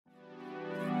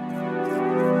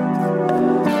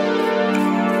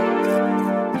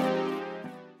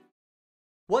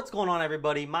What's going on,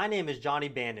 everybody? My name is Johnny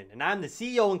Bandon, and I'm the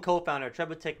CEO and co-founder of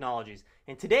Trepa Technologies.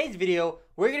 In today's video,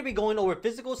 we're going to be going over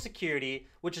physical security,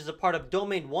 which is a part of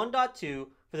Domain 1.2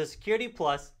 for the Security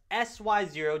Plus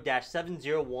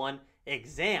SY0-701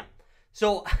 exam.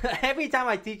 So every time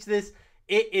I teach this,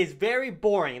 it is very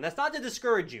boring, and that's not to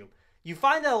discourage you. You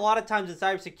find that a lot of times in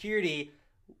cybersecurity,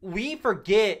 we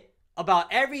forget about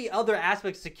every other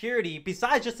aspect of security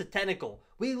besides just the technical.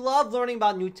 We love learning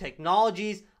about new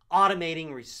technologies,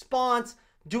 automating response,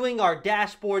 doing our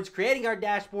dashboards, creating our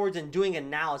dashboards, and doing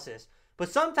analysis.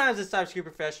 But sometimes as cybersecurity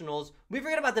professionals, we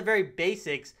forget about the very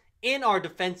basics in our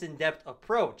defense in-depth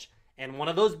approach. And one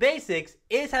of those basics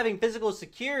is having physical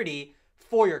security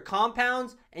for your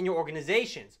compounds and your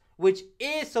organizations, which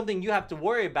is something you have to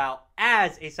worry about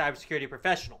as a cybersecurity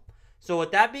professional. So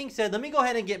with that being said, let me go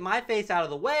ahead and get my face out of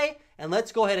the way, and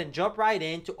let's go ahead and jump right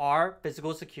into our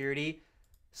physical security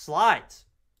slides.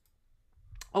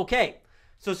 Okay,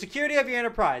 so security of your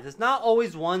enterprise. It's not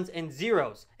always ones and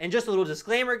zeros. And just a little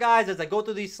disclaimer, guys, as I go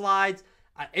through these slides,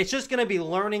 it's just going to be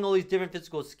learning all these different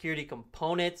physical security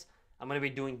components. I'm going to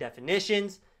be doing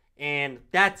definitions, and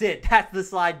that's it. That's the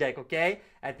slide deck, okay?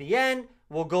 At the end,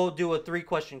 we'll go do a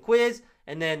 3-question quiz,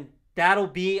 and then that'll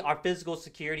be our physical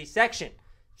security section.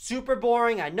 Super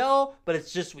boring, I know, but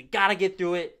it's just we got to get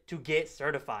through it to get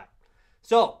certified.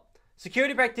 So,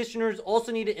 security practitioners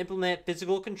also need to implement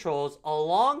physical controls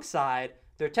alongside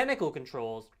their technical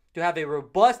controls to have a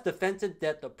robust defensive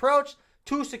depth approach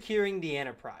to securing the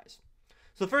enterprise.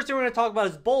 So the first thing we're going to talk about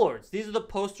is bollards. These are the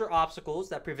poster obstacles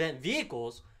that prevent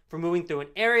vehicles from moving through an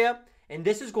area, and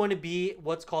this is going to be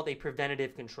what's called a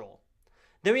preventative control.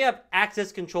 Then we have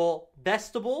access control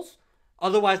vestibules,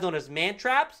 otherwise known as man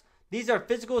traps. These are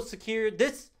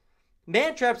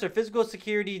man traps are physical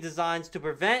security designs to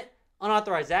prevent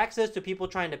unauthorized access to people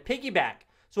trying to piggyback.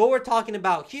 So what we're talking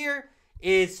about here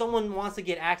is someone wants to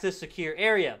get access to a secure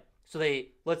area. So they,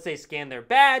 let's say, scan their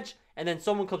badge, and then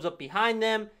someone comes up behind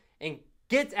them and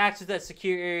gets access to that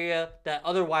secure area that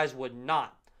otherwise would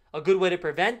not. A good way to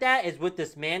prevent that is with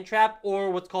this man trap, or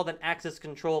what's called an access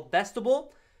control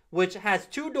vestibule, which has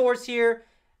 2 doors here,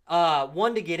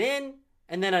 one to get in,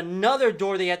 and then another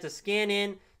door they have to scan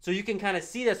in, so you can kind of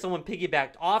see that someone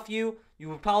piggybacked off you. You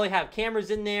would probably have cameras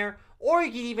in there, or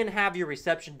you could even have your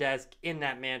reception desk in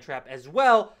that man trap as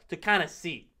well to kind of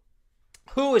see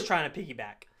who is trying to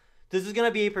piggyback. This is going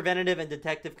to be a preventative and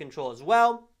detective control as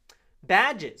well.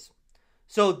 Badges.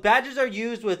 So badges are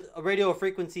used with a radio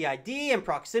frequency ID and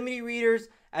proximity readers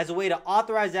as a way to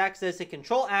authorize access and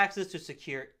control access to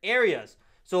secure areas.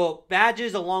 So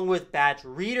badges, along with badge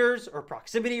readers or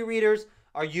proximity readers,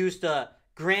 are used to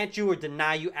grant you or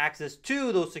deny you access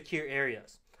to those secure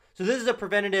areas. So this is a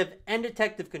preventative and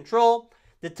detective control.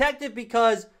 Detective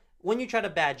because when you try to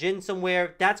badge in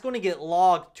somewhere, that's going to get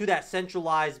logged to that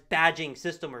centralized badging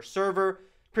system or server.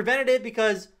 Preventative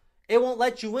because it won't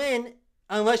let you in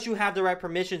unless you have the right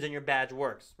permissions and your badge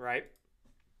works, right?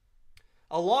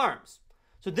 Alarms.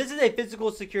 So this is a physical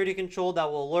security control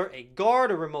that will alert a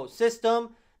guard or remote system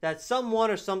that someone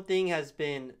or something has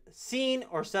been seen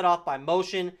or set off by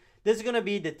motion. This is going to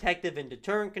be detective and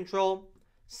deterrent control.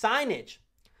 Signage.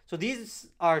 So these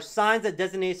are signs that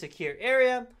designate a secure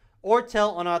area or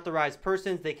tell unauthorized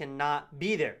persons they cannot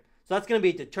be there. So that's going to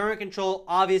be deterrent control.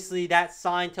 Obviously, that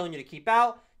sign telling you to keep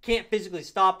out can't physically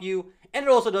stop you, and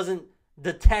it also doesn't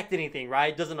detect anything,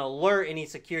 right? It doesn't alert any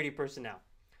security personnel.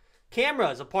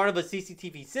 Cameras, a part of a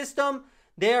CCTV system.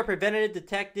 They are preventative,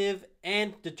 detective,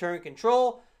 and deterrent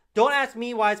control. Don't ask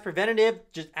me why it's preventative.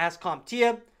 Just ask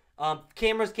CompTIA.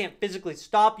 Cameras can't physically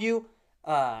stop you,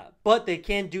 but they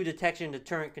can do detection and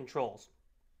deterrent controls.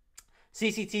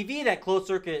 CCTV, that closed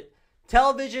circuit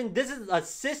television, this is a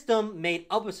system made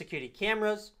up of security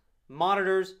cameras,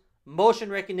 monitors, motion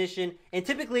recognition, and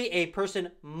typically a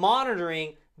person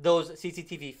monitoring those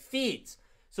CCTV feeds.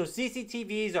 So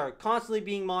CCTVs are constantly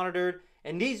being monitored,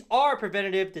 and these are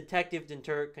preventative, detective,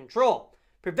 deterrent control.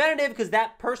 Preventative because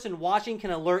that person watching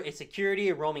can alert a security,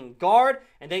 a roaming guard,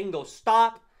 and they can go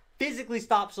physically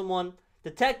stop someone.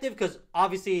 Detective because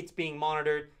obviously it's being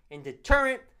monitored. And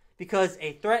deterrent because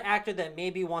a threat actor that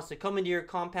maybe wants to come into your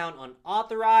compound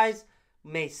unauthorized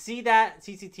may see that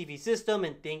CCTV system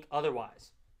and think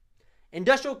otherwise.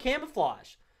 Industrial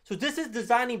camouflage. So this is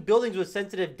designing buildings with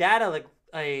sensitive data like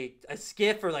a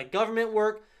SCIF or like government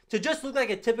work to just look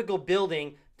like a typical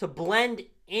building to blend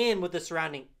in with the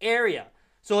surrounding area.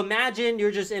 So imagine you're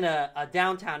just in a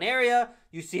downtown area,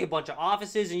 you see a bunch of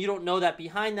offices, and you don't know that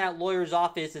behind that lawyer's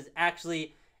office is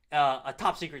actually a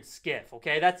top secret SCIF,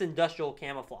 okay? That's industrial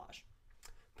camouflage.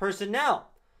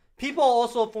 Personnel. People are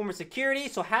also a form of security,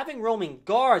 so having roaming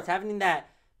guards, having that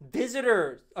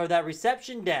Visitors or that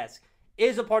reception desk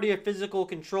is a part of your physical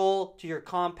control to your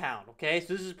compound. Okay,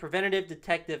 so this is preventative,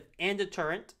 detective, and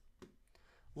deterrent.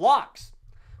 Locks.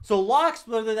 So locks,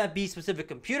 whether that be specific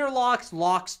computer locks,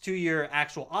 locks to your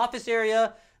actual office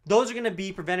area, those are going to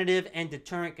be preventative and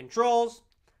deterrent controls.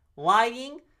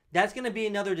 Lighting, that's going to be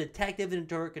another detective and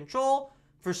deterrent control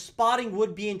for spotting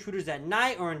would-be intruders at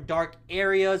night or in dark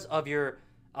areas of your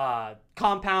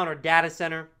compound or data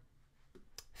center.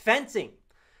 Fencing.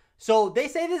 So they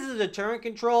say this is a deterrent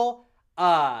control.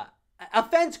 A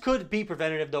fence could be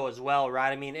preventative though as well,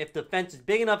 right? I mean, if the fence is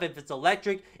big enough, if it's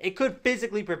electric, it could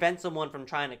physically prevent someone from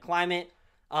trying to climb it.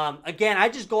 Again, I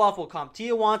just go off what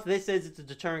CompTIA wants. This says it's a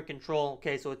deterrent control.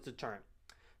 Okay, so it's deterrent.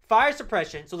 Fire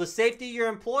suppression. So the safety of your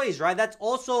employees, right? That's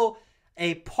also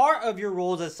a part of your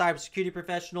role as a cybersecurity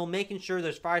professional, making sure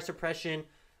there's fire suppression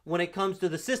when it comes to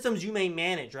the systems you may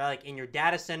manage, right? Like in your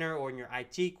data center or in your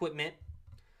IT equipment.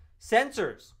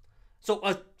 Sensors.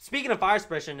 So speaking of fire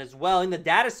suppression as well, in the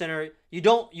data center,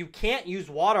 you can't use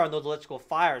water on those electrical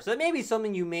fires. So that may be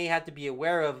something you may have to be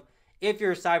aware of if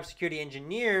you're a cybersecurity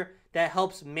engineer that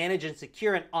helps manage and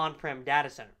secure an on-prem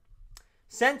data center.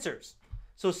 Sensors.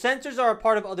 So sensors are a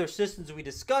part of other systems we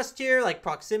discussed here, like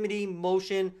proximity,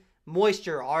 motion,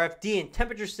 moisture, RFD, and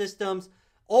temperature systems.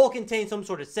 All contain some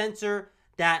sort of sensor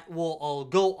that will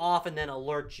go off and then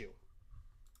alert you.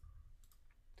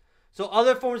 So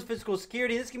other forms of physical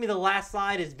security, this can be the last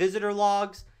slide, is visitor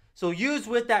logs. So used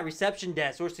with that reception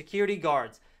desk or security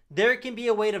guards, there can be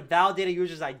a way to validate a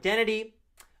user's identity.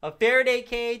 A Faraday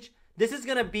cage, this is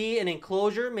going to be an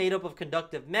enclosure made up of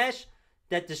conductive mesh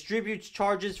that distributes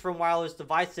charges from wireless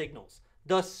device signals,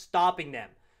 thus stopping them.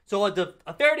 So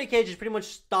a Faraday cage is pretty much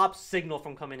stops signal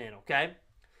from coming in, okay?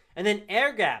 And then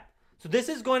air gap. So this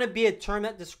is going to be a term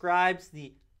that describes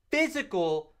the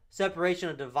physical separation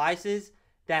of devices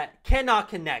that cannot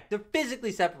connect. They're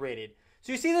physically separated.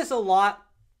 So you see this a lot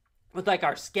with like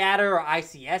our scatter or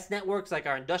ICS networks, like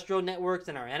our industrial networks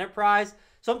and our enterprise.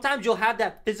 Sometimes you'll have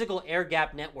that physical air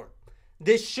gap network.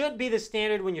 This should be the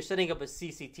standard when you're setting up a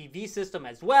CCTV system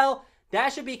as well.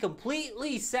 That should be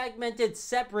completely segmented,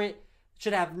 separate,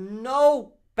 should have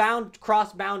no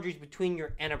cross boundaries between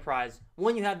your enterprise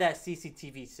when you have that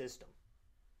CCTV system.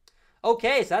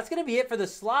 Okay, so that's going to be it for the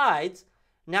slides.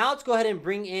 Now let's go ahead and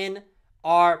bring in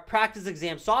our practice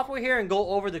exam software here and go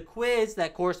over the quiz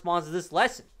that corresponds to this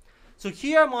lesson. So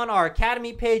here I'm on our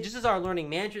Academy page. This is our learning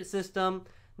management system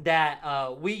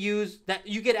that we use, that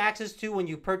you get access to when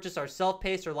you purchase our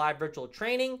self-paced or live virtual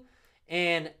training.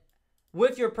 And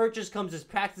with your purchase comes this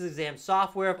practice exam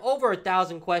software of over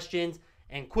 1,000 questions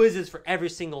and quizzes for every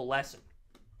single lesson.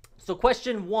 So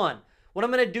question 1, what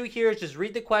I'm going to do here is just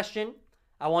read the question.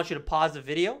 I want you to pause the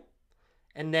video,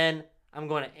 and then I'm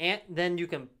going to then you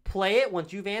can play it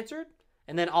once you've answered,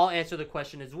 and then I'll answer the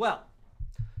question as well.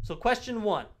 So question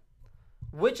 1,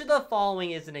 which of the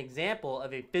following is an example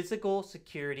of a physical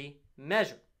security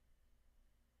measure?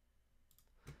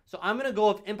 So I'm going to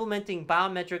go with implementing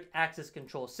biometric access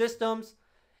control systems.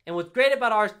 And what's great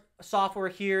about our software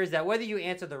here is that whether you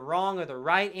answer the wrong or the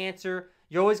right answer,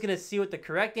 you're always going to see what the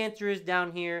correct answer is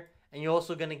down here, and you're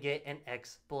also going to get an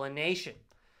explanation.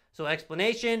 So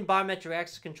explanation, biometric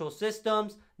access control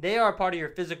systems, they are a part of your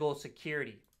physical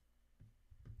security.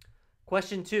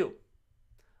 Question 2.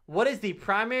 What is the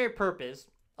primary purpose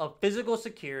of physical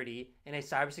security in a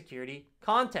cybersecurity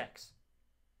context?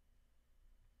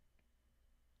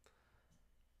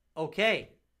 Okay,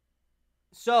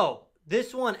 so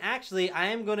this one actually I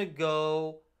am going to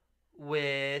go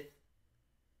with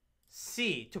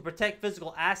C, to protect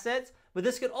physical assets, but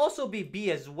this could also be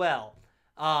B as well.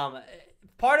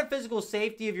 Part of physical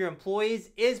safety of your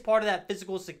employees is part of that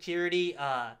physical security,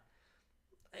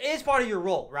 is part of your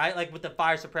role, right? Like with the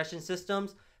fire suppression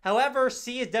systems. However,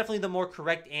 C is definitely the more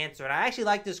correct answer. And I actually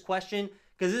like this question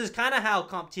because this is kind of how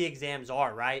CompTIA exams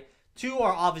are, right? 2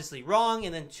 are obviously wrong,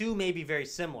 and then 2 may be very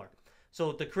similar.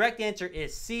 So the correct answer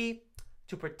is C,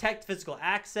 to protect physical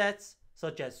assets,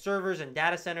 such as servers and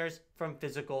data centers, from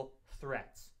physical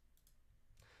threats.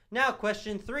 Now,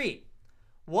 question 3.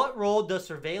 What role does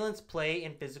surveillance play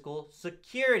in physical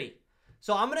security?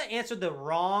 So I'm going to answer the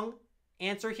wrong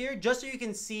answer here, just so you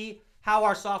can see how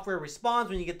our software responds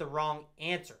when you get the wrong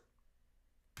answer.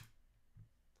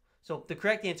 So the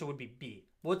correct answer would be B.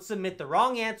 We'll submit the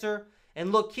wrong answer,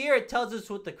 and look here, it tells us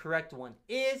what the correct one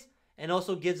is, and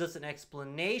also gives us an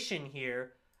explanation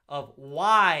here of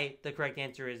why the correct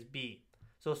answer is B.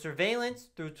 So surveillance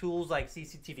through tools like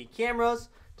CCTV cameras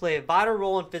play a vital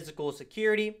role in physical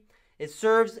security. It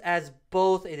serves as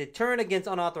both a deterrent against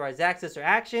unauthorized access or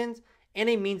actions and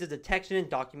a means of detection and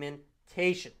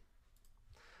documentation.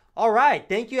 All right,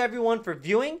 thank you everyone for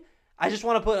viewing. I just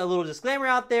want to put a little disclaimer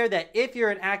out there that if you're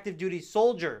an active duty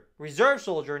soldier, reserve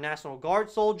soldier, National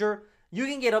Guard soldier, you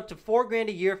can get up to $4 grand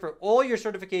a year for all your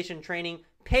certification training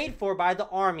paid for by the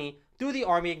Army through the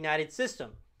Army Ignited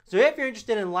system. So if you're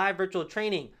interested in live virtual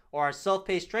training or our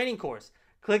self-paced training course,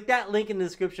 click that link in the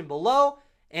description below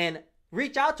and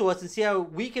reach out to us and see how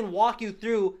we can walk you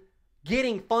through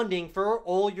getting funding for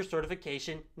all your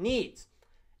certification needs.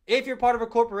 If you're part of a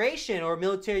corporation or a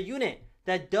military unit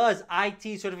that does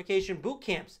IT certification boot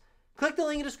camps, click the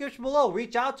link in the description below.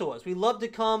 Reach out to us. We love to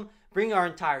come, bring our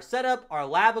entire setup, our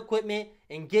lab equipment,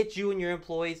 and get you and your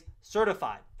employees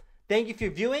certified. Thank you for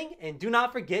viewing, and do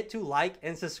not forget to like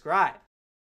and subscribe.